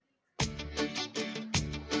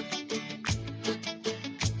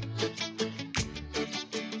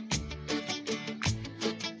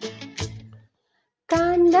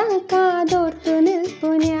കാതോർത്തു നിൽപ്പു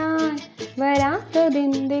ഞാൻ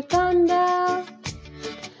വരാത്തതെന്ത് കാന്ത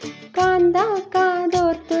കാന്ത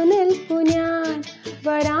കാതോർത്തു നിൽപ്പു ഞാൻ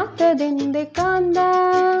വരാത്തതെന്ത് കാന്ത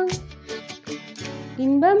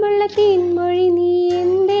ഇമ്പമുള്ള തീൻമൊഴി നീ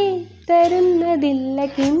എന്തേ തരുന്നതില്ല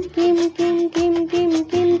Kim Kim Kim Kim Kim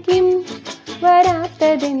Kim Kim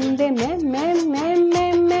വരാത്തതെന്ത് മെ മെ മെ മെ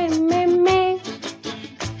മെ മെ മെ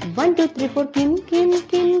 1 2 3 4 Kim Kim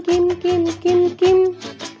Kim Kim Kim Kim Kim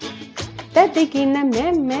തത്തിക്കിന്ന മെ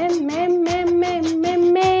മെ മെ മെ മെ മെ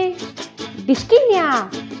മെ ഡിഷ്കില്ല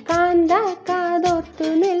കാന്ത കാതോർത്തു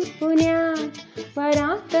നിൽപ്പു ഞാൻ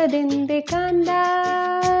വരാത്തതെന്ത് കാന്ത